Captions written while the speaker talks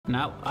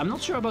Now, I'm not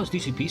sure about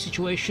his DCP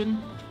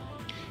situation,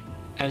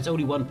 and it's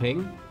only one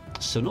ping,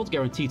 so not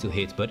guaranteed to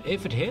hit, but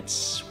if it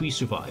hits, we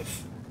survive,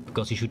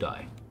 because he should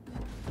die.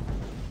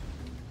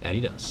 And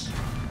he does.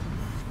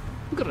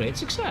 Great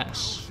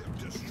success!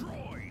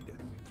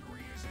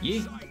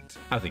 Yeah,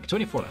 I think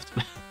 24 left.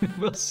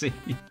 We'll see.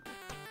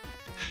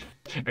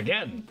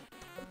 Again,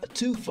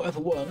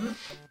 251.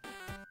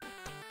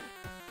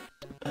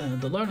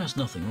 The Lard has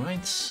nothing,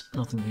 right?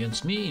 Nothing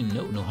against me.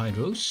 No, no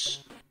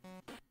hydros.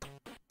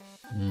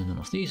 None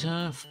of these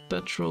have.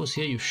 Petros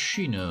here,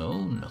 Yoshino.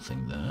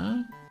 Nothing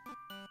there.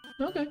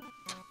 Okay.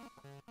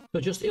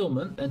 So just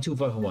Ilman and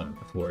 251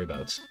 to worry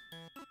about.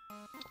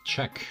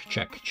 Check,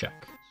 check,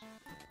 check.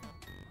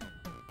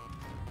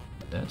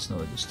 That's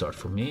not a good start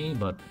for me,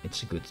 but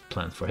it's a good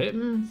plan for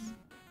him.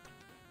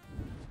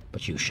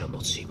 But you shall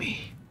not see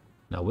me.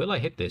 Now, will I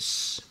hit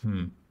this?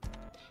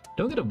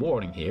 Don't get a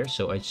warning here,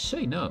 so I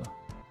say no.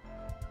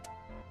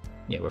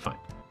 Yeah, we're fine.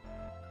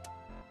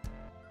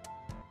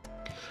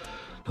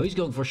 Oh, he's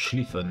going for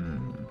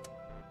Schlieffen.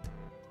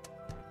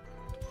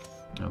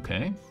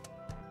 Okay.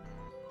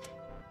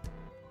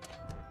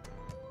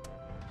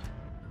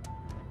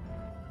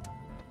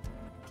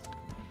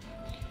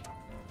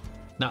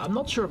 Now, I'm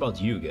not sure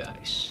about you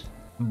guys,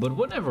 but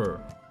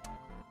whenever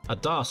a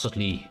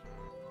dastardly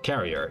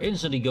carrier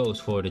instantly goes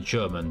for the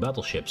German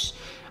battleships,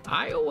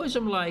 I always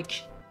am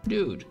like,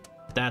 dude,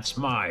 that's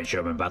my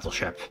German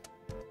battleship.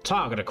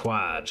 Target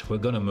acquired. We're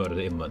gonna murder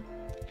the Imman.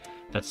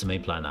 That's the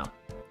main plan now.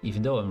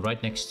 Even though I'm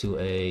right next to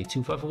a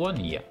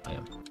 251, yeah, I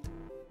am.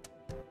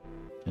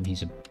 And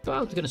he's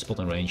about to get a spot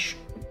in range.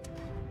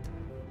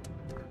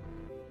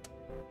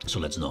 So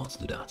let's not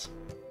do that.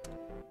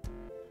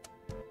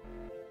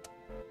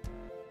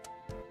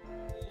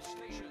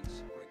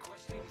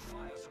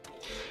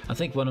 I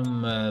think when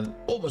I'm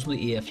almost on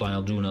the EF line,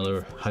 I'll do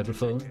another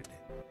hydrophone.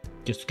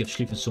 Just to give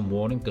Schlieffen some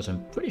warning, because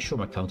I'm pretty sure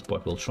my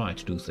counterpart will try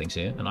to do things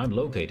here. And I'm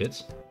located.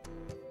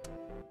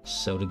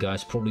 So the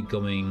guy's probably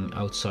going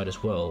outside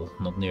as well,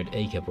 not near the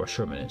A-cap where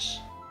Sherman is.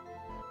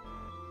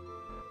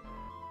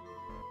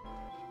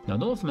 Now,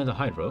 none of them had a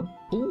hydro.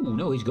 Ooh,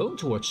 no, he's going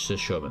towards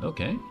Sherman.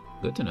 Okay,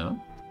 good to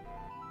know.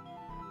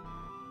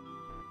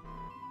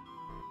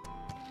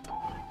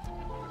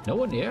 No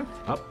one near.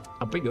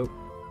 Up we go.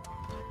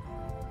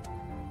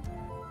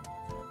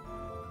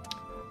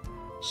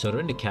 So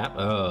they're in the cap.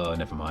 Oh,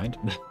 never mind.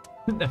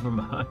 Never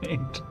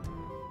mind.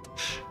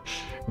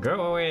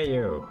 Go away,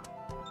 you.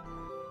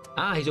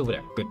 Ah, he's over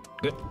there. Good,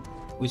 good.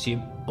 We see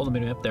him on the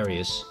minimap. There he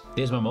is.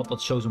 There's my mod that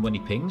shows him when he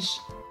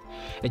pings.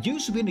 It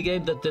used to be in the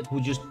game that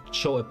would just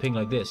show a ping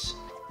like this.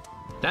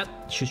 That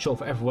should show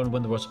for everyone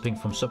when there was a ping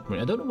from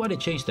Submarine. I don't know why they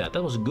changed that.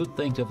 That was a good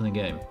thing to have in the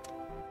game.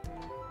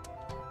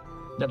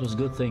 That was a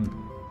good thing.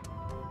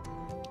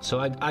 So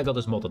I got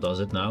this mod that does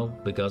it now,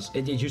 because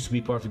it used to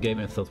be part of the game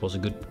and I thought it was a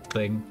good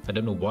thing. I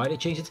don't know why they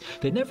changed it.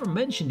 They never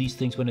mention these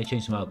things when they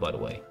change them out, by the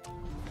way.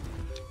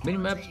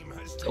 Minimap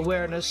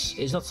awareness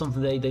is not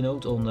something they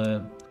note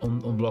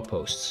on blog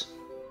posts.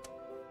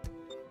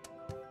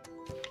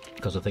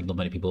 Because I think not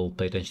many people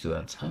pay attention to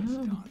that.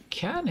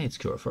 Can hit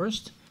Cure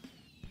first.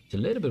 It's a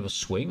little bit of a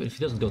swing, but if he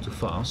doesn't go too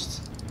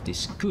fast,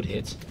 this could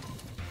hit.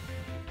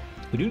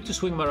 We do need to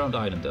swing him around the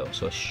island though,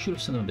 so I should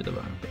have sent him a bit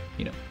around, but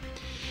you know,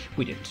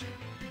 we didn't.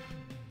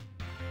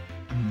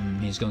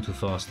 He's going too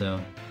fast though.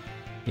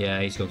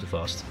 Yeah, he's going too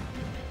fast.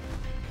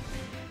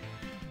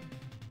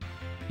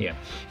 Yeah,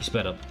 he's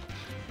sped up.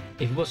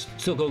 If he was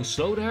still going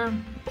slow there,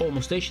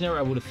 almost stationary,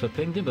 I would have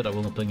pinged him, but I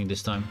will not ping him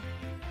this time.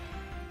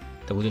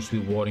 That would just be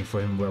a warning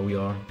for him where we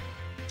are.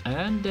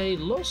 And they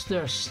lost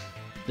their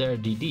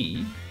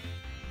DD.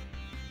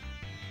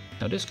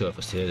 Now this curve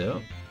is here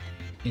though.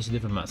 It's a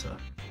different matter.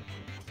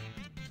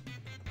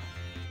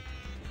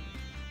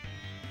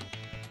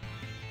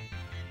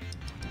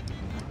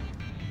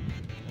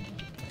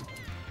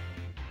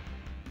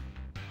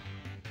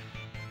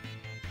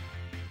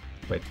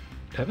 Wait,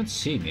 I haven't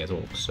seen me at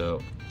all,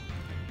 so...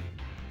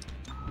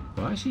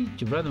 Why is he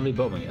randomly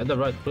bombing? At the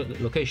right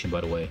location,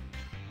 by the way.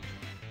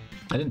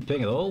 I didn't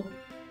ping at all.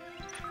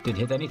 Didn't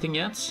hit anything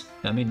yet.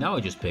 I mean, now I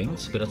just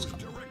pinged, but that's...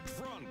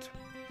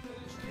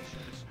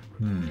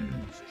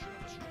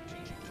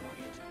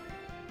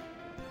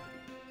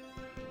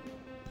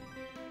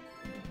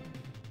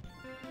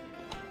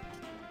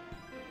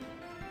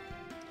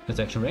 That's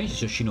action range,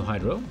 it's Yoshino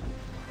Hydro.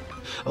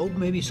 Oh,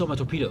 maybe he saw my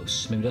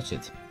torpedoes. Maybe that's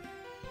it.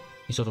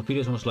 He saw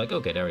torpedoes and was like,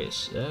 okay, there he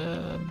is.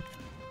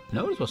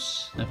 No, it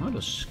was... Never mind, it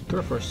was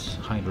Curver's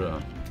Hydro.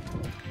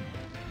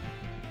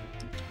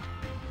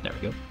 There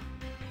we go.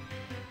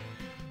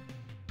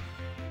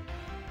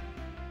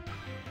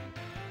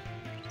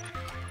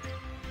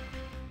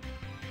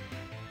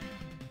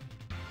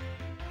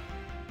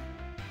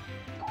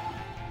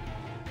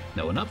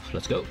 No one up,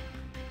 let's go.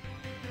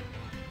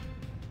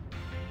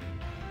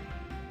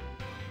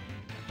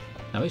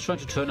 Now he's trying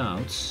to turn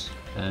out,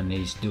 and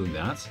he's doing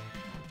that.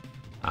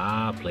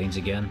 Ah, planes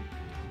again.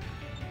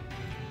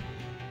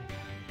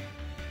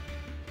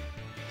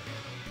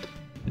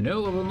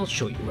 No, I will not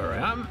show you where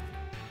I am.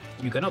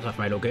 You cannot have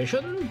my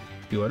location.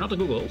 You are not the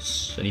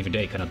Googles, and even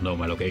they cannot know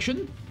my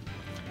location.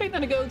 Hey,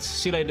 then the goats.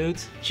 See you later,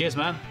 dude. Cheers,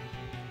 man.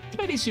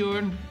 Lady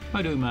Sjorn. How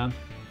you doing, man?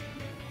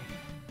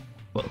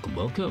 Welcome,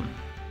 welcome.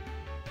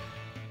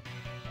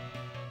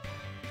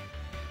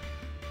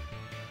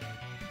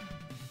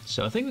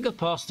 So I think we got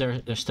past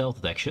their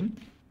stealth detection.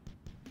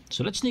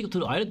 So let's sneak up to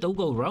the island, don't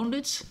go around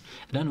it,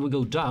 and then we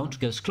go down to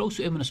get as close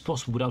to him as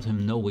possible without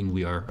him knowing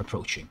we are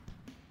approaching.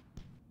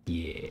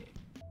 Yeah.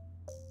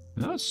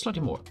 No, it's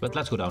slightly more, but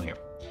let's go down here.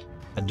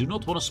 I do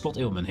not want to spot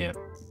Ilman here.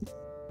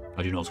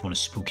 I do not want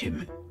to spook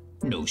him.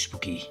 No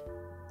spooky.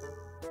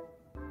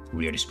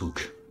 We are the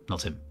spook,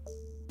 not him.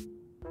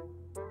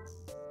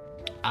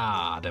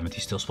 Ah, damn it,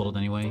 he's still spotted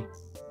anyway.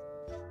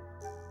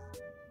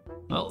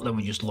 Well, then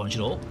we just launch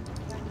it all.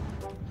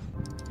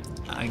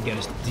 I get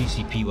his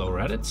DCP while we're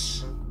at it.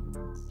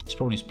 It's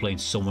probably his plane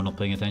somewhere not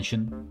paying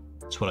attention.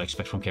 That's what I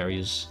expect from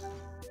carriers.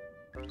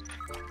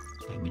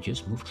 Let me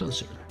just move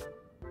closer.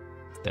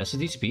 That's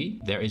the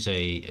DCP. There is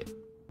a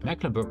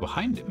Mecklenburg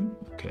behind him.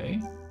 Okay.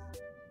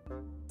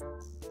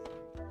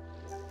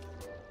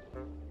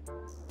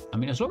 I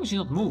mean, as long as he's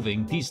not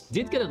moving, these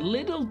did get a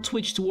little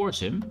twitch towards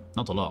him.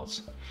 Not a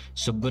lot.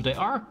 So, but they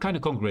are kind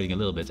of congregating a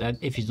little bit. And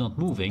if he's not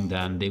moving,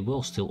 then they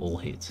will still all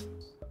hit.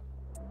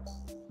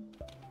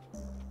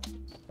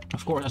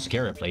 Of course, as a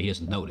carrier play, he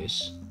doesn't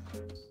notice.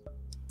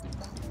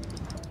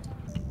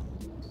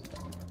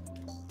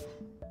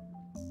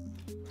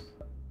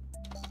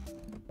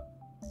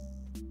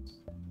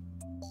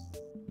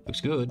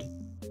 Looks good.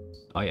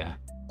 Oh yeah.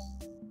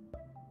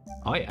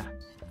 Oh yeah.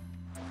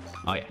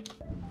 Oh yeah.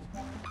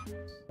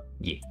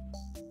 Yeah.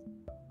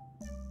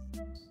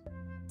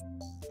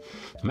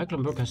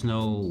 Mecklenburg has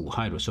no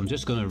hydro, so I'm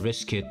just gonna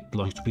risk it,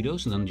 launch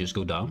torpedoes, and then just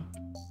go down.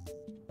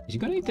 Is he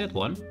gonna hit that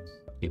one?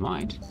 He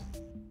might.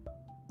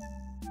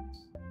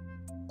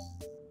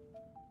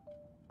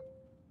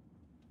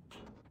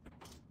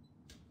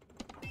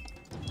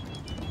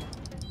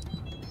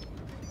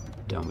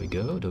 Down we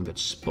go, don't get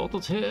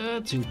spotted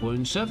here.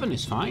 2.7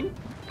 is fine.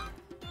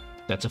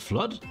 That's a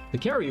flood. The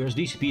carrier's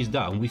DCP is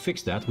down, we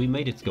fixed that, we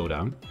made it go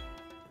down.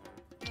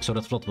 So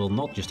that flood will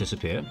not just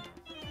disappear.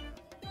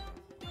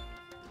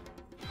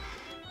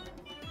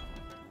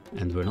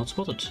 And we're not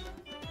spotted.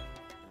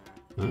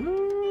 No, no,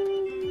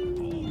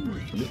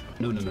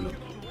 no, no, no.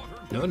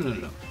 No, no, no,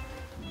 no.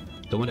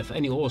 Don't want to have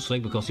any oil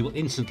slick because he will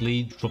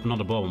instantly drop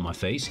another bomb on my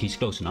face. He's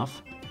close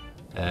enough.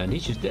 And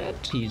he's just dead.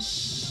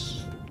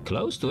 He's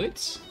close to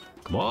it.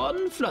 Come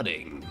on,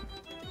 flooding.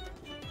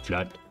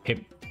 Flood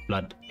him,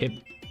 flood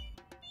him.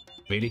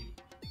 Really?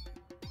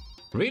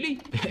 Really?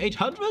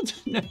 800?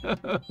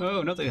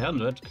 No, not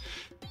 800.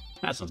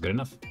 That's not good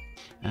enough.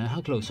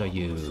 How close are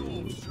you?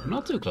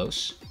 Not too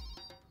close.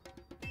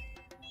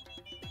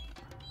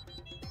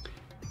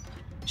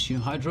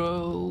 Assume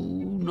hydro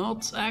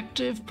not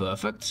active.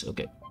 Perfect.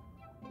 Okay.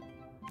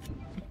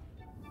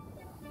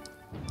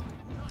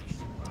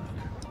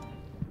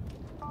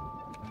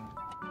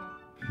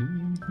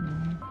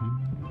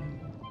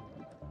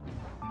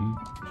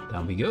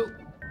 Down we go.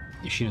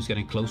 The machine is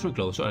getting closer and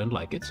closer. I don't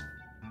like it.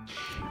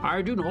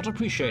 I do not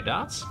appreciate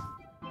that.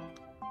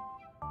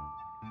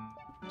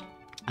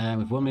 And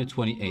with 1 minute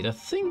 28, I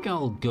think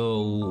I'll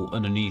go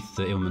underneath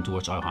the Ilman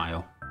towards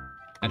Ohio.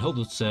 And hope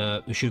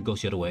that the ship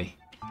goes the other way.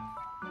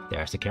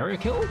 There's the carrier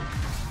kill. Enemy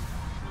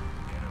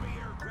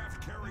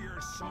aircraft carrier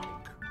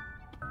sunk.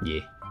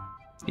 Yeah.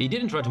 He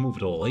didn't try to move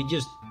at all. He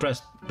just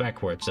pressed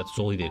backwards. That's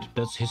all he did.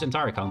 That's his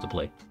entire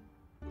counterplay.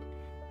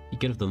 He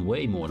could have done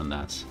way more than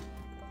that.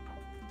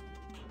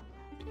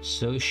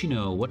 So,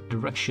 Shino, what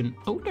direction?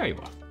 Oh, there you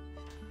are.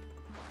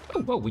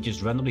 Oh, whoa, we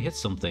just randomly hit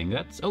something.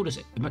 That's... Oh, that's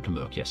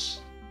Mecklenburg,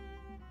 yes.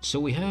 So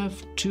we have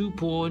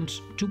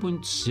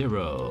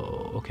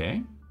 2.0.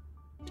 Okay.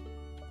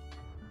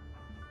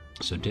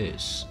 So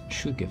this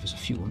should give us a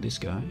few on this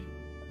guy.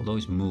 Although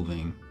he's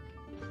moving.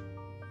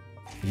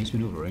 And he's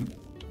maneuvering.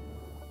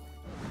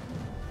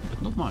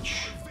 But not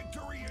much.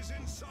 Victory is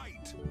in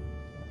sight.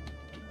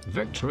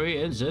 Victory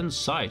is in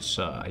sight,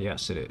 sir.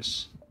 Yes, it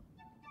is.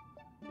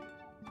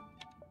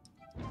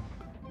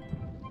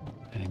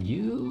 And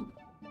you...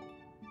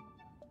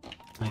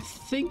 I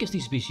think it's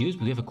DCP's used,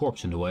 but we have a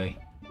corpse in the way.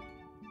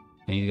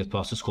 I need to get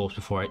past this corpse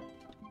before I...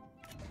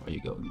 Where are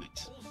you going,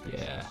 mate?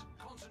 Yeah.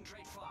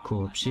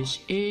 Corpse is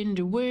in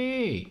the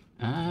way.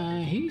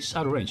 He's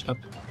out of range. Up.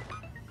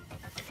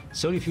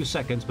 It's only a few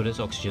seconds, but it's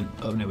oxygen.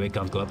 Oh, no, we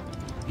can't go up.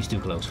 He's too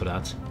close for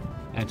that.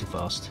 And too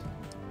fast.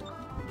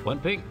 One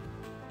ping.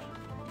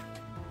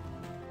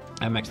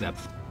 And max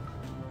depth.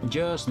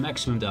 Just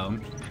maximum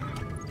down.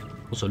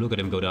 Also, look at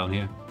him go down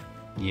here.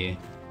 Yeah.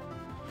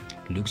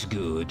 Looks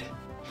good.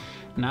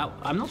 Now,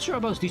 I'm not sure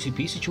about his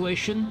DCP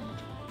situation.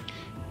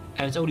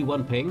 And it's only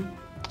one ping.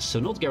 So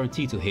not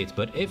guaranteed to hit.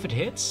 But if it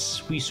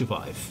hits, we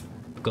survive.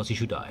 Because he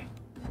should die.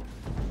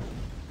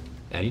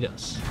 And he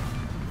does.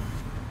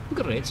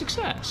 Great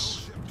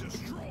success.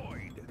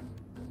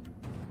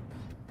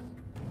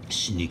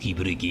 Sneaky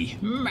bricky.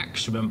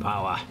 Maximum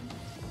power.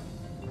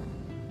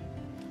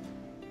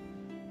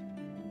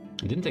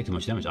 It didn't take too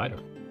much damage either.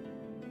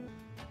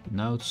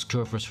 Now it's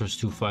curvers versus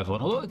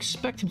 251. Although I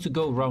expect him to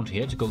go around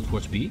here to go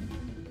towards B.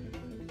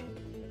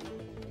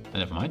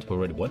 Never mind, we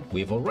already won.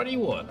 We've already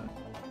won.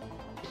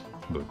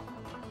 Good.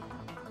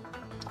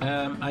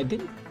 I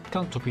didn't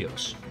count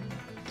torpedoes.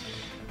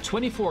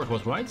 24 it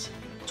was right.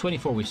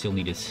 24 we still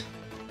needed.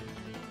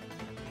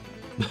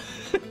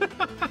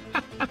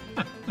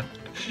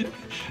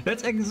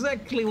 That's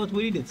exactly what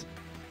we needed.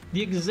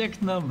 The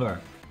exact number.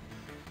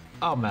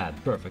 Oh man,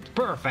 perfect.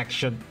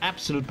 Perfection.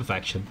 Absolute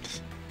perfection.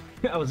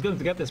 I was going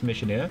to get this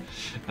mission here.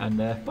 And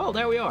well,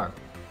 there we are.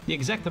 The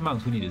exact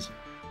amount we needed.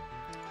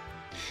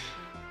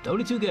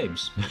 Only 2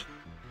 games.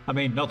 I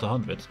mean, not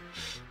 100.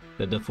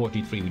 The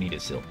 43 we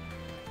needed still.